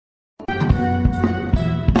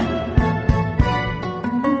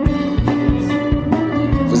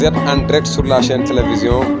Vous êtes en direct sur la chaîne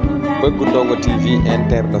télévision BEUG Ndongo TV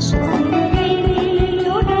International.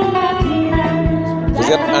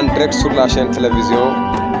 Vous êtes en direct sur la chaîne télévision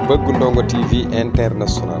BEUG Ndongo TV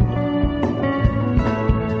International.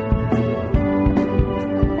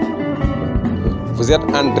 Vous êtes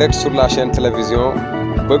en direct sur la chaîne télévision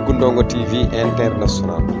BEUG Ndongo TV International.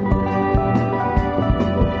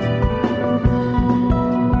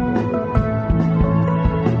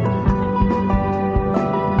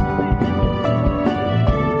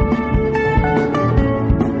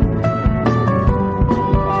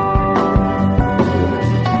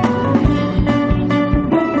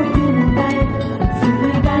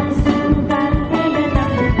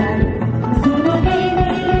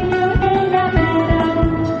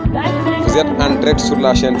 Vous êtes en direct sur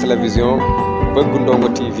la chaîne télévision BEUG Ndongo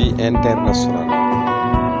TV International.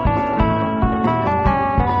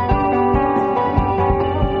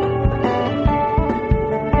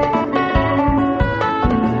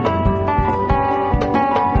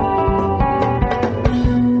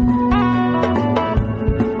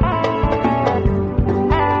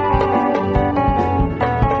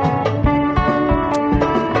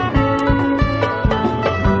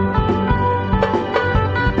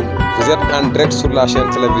 êtes en direct sur la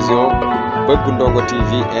chaîne télévision BEUG Ndongo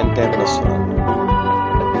TV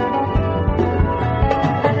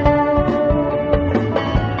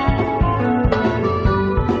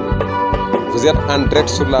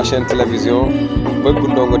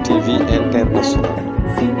International.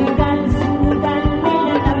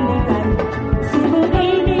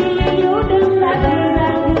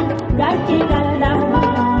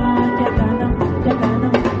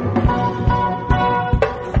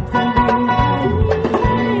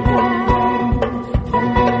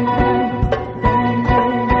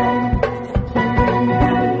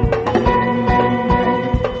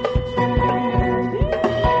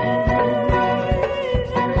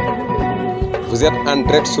 Vous êtes en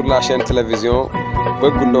direct sur la chaîne télévision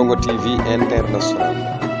BEUG Ndongo TV International.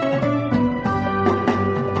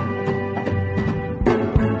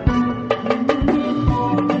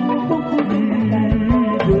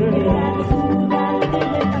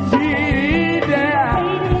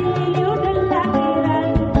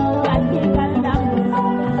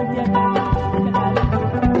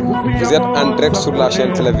 Vous êtes en direct sur la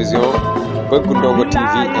chaîne télévision BEUG Ndongo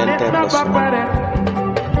TV International.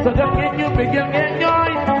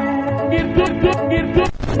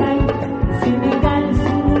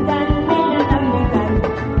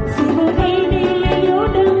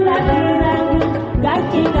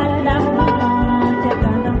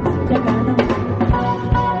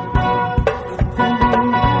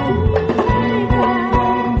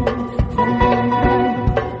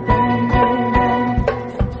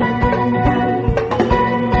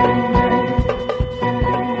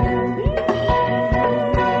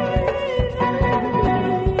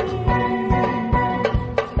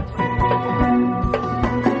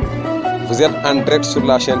 Vous êtes en direct sur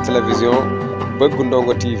la chaîne télévision BEUG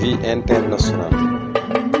Ndongo TV International.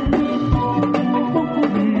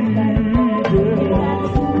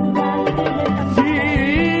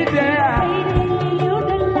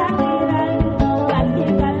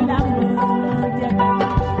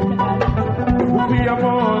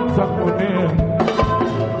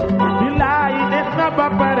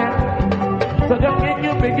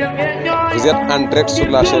 Vous êtes en direct sur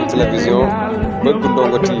la chaîne télévision BEUG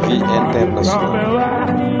Ndongo TV International.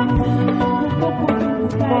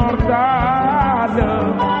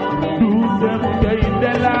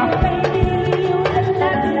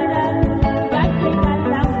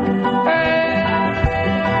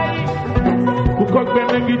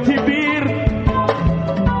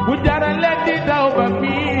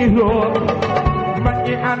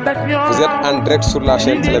 Vous êtes en direct sur la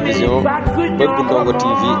chaîne télévision BEUG Ndongo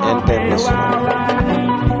TV International.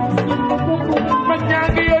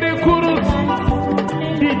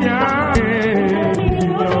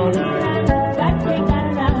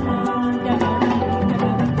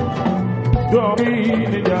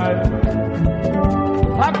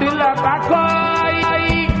 Vous êtes en direct sur la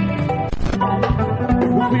chaîne télévision BEUG Ndongo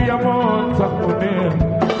TV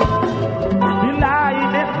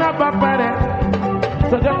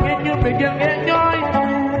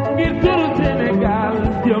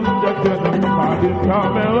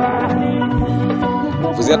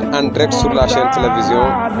Vous êtes en direct sur la chaîne télévision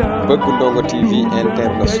BEUG Ndongo TV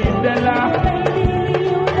International.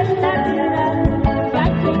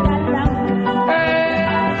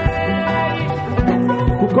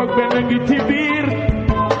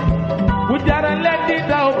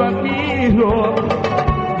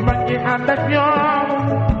 Ànd ak ñoom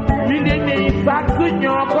li leen ñuy sàkk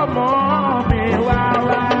ñoo ko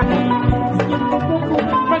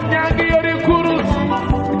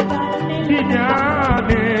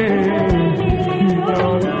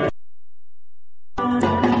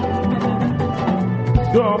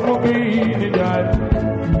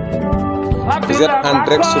Vous êtes en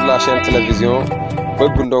direct sur la chaîne télévision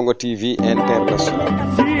BEUG Ndongo TV International.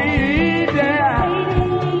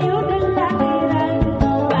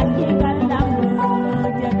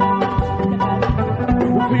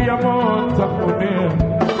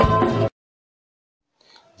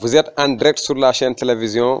 Vous êtes en direct sur la chaîne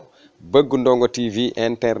télévision BEUG Ndongo TV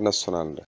International.